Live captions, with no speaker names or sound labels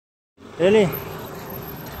Really?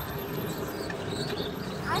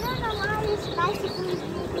 I don't know why this bicycle is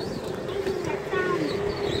making that sound.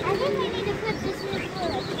 I think we need to put this in for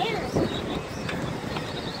a terrace.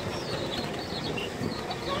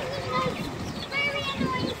 It's very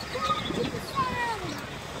annoying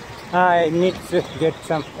sound. I need to get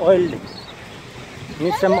some oil.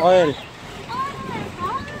 Need some oil.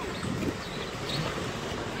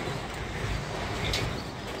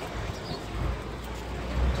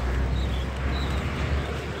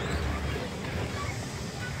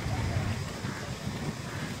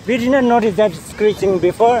 We did not notice that screeching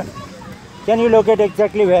before. Can you locate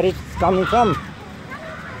exactly where it's coming from?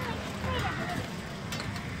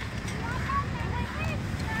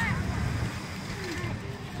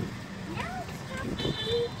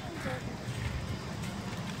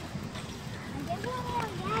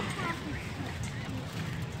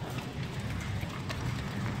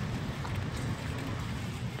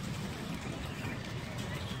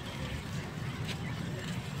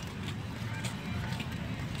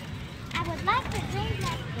 I would like to drink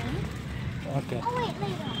that thing. Okay. Oh wait,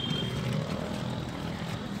 later.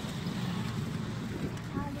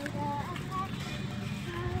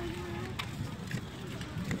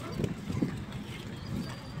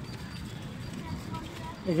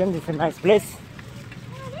 Isn't this a nice place?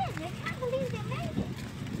 Oh, it is. I can't believe they made it.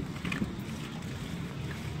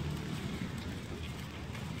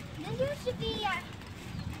 There used to be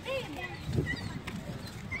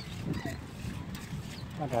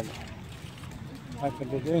What are they? What are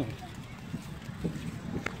they doing?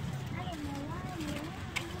 I don't know why.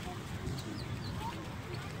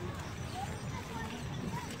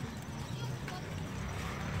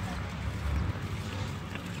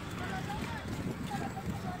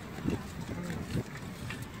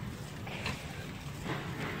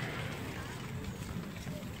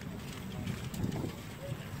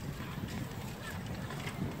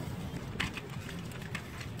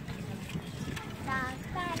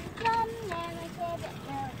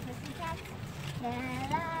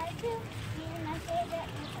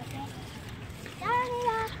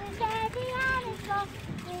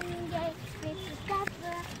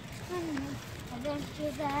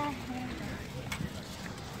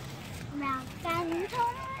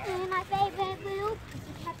 My favorite blue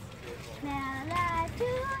pussycat. Smell like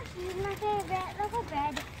you. She's my favorite local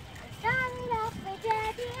bread. Started off with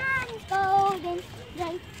daddy and his golden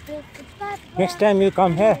drink. Next time you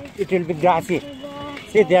come here, it will be grassy.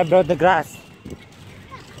 See, they have brought the grass.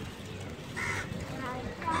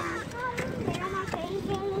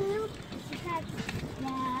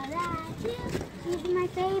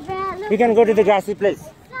 We can go to the grassy place.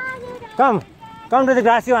 Come to the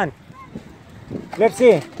grassy one. Let's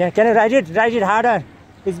see. Can you ride it? Ride it harder.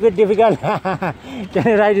 It's a bit difficult. Can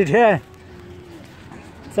you ride it here?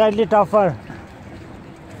 Slightly tougher.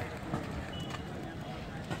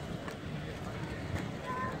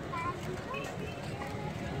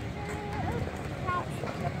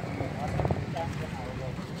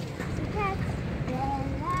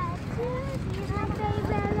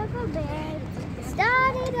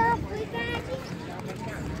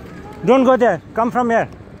 Don't go there. Come from here.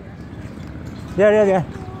 There.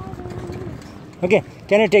 Okay.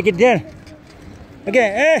 Can you take it there?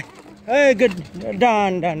 Okay. Hey, good.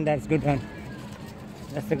 Done. That's good one.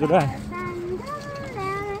 That's a good one.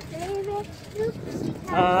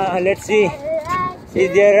 Let's see.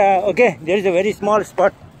 Is there? Okay. There is a very small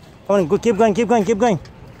spot. Come on. Go. Keep going.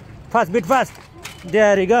 Fast. Bit fast.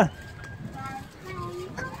 There you go.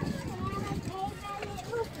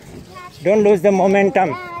 Don't lose the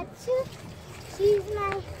momentum.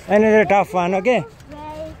 Another tough one, okay?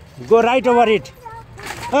 Go right over it.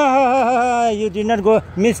 You did not go,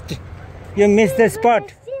 missed. You missed the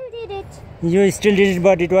spot. You still did it,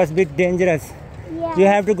 but it was a bit dangerous. Yeah. You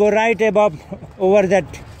have to go right above, over that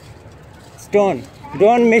stone.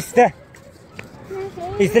 Don't miss the,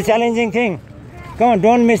 it's the challenging thing. Come on,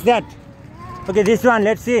 don't miss that. Okay, this one,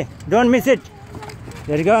 let's see. Don't miss it.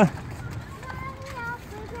 There you go.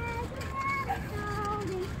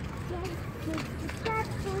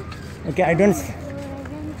 Okay, I don't.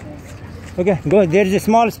 Okay, go. There is a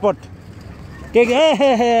small spot. Take.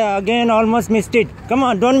 Again, almost missed it. Come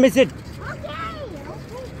on, don't miss it.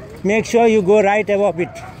 Make sure you go right above it.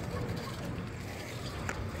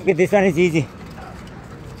 Okay, this one is easy.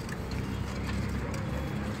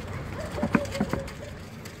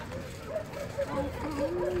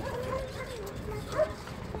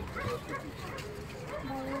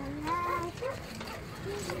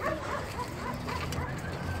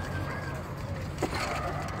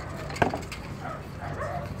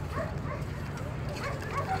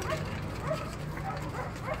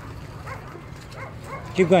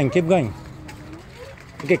 Keep going, keep going.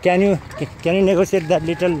 Okay, can you negotiate that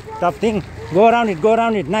little tough thing? Go around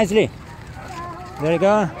it nicely. There you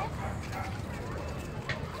go.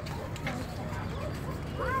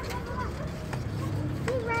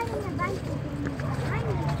 He's riding a bicycle.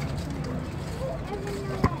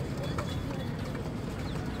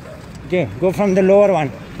 Okay, go from the lower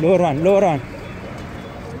one.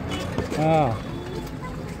 Oh.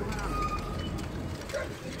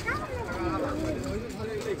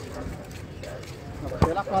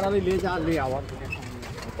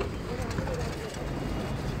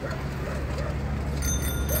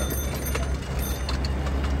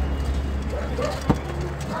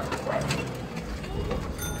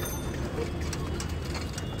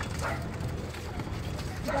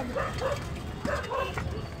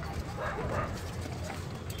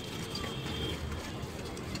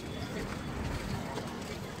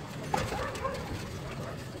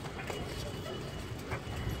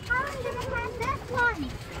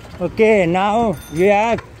 Okay, now we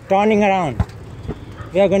are turning around.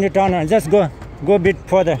 We are going to turn around. Just go a bit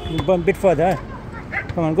further.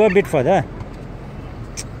 Come on, go a bit further.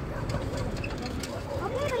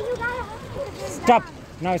 Stop.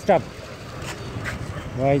 Now stop.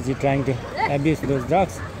 Why is he trying to abuse those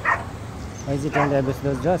dogs?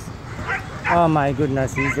 Oh my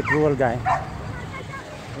goodness, he's a cruel guy.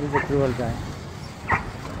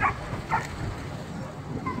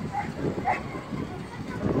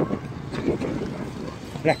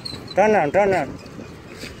 Right. Turn around.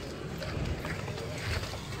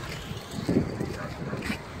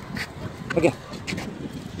 Okay.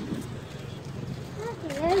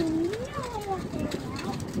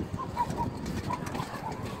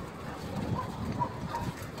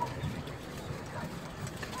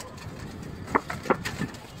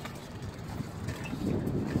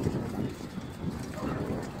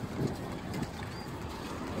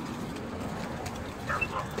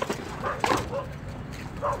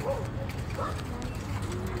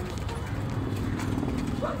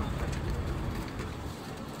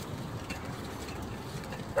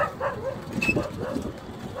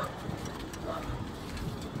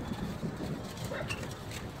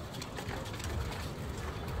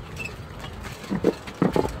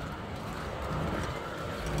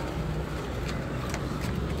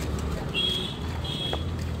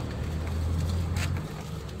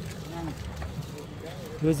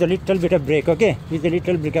 Use a little bit of brake, okay? Use a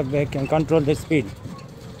little bit of brake and control the speed.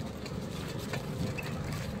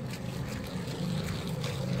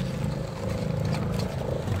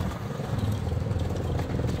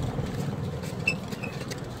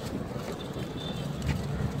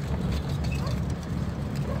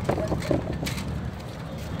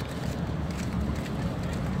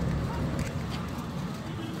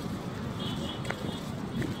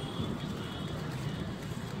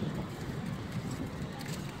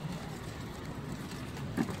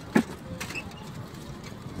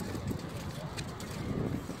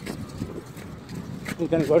 You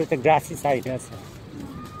can go to the grassy side also.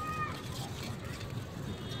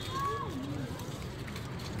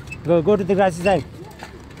 Go to the grassy side.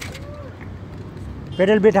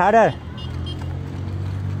 Pedal bit harder.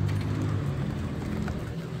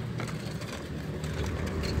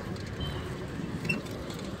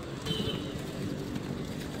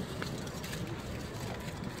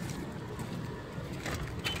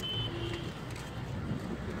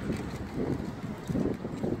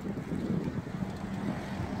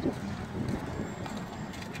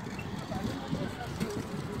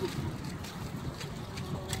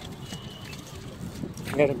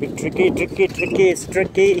 Gotta be tricky. It's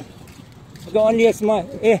tricky. Go only a small.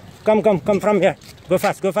 Hey, come from here. Go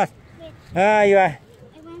fast. Wait, You are. I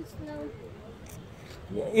went slow.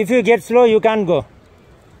 If you get slow, you can't go.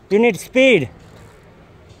 You need speed.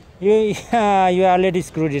 You already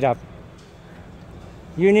screwed it up.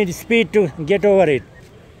 You need speed to get over it.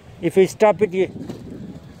 If you stop it,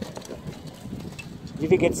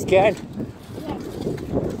 if you get scared.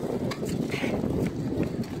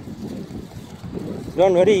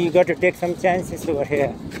 Don't worry, you got to take some chances over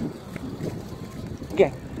here.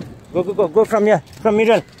 Okay, go from here, from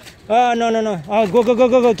middle. Oh, no. Oh,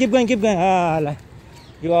 go. Keep going. Ah,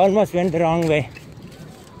 you almost went the wrong way.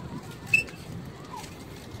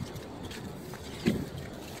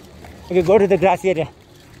 Okay, go to the grassy area.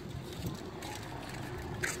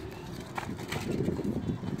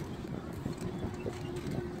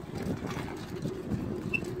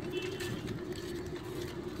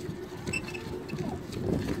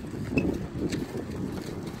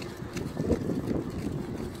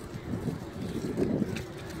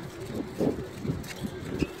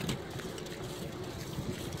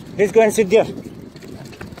 Please go and sit there.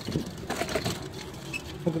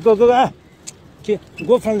 Go, go, go.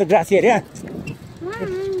 Go from the grassy area.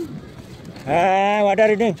 What are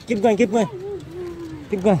you doing? Keep going, keep going.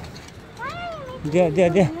 Keep going.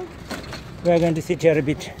 There. We are going to sit here a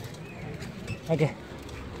bit. Okay.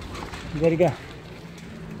 There you go.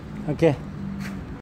 Okay.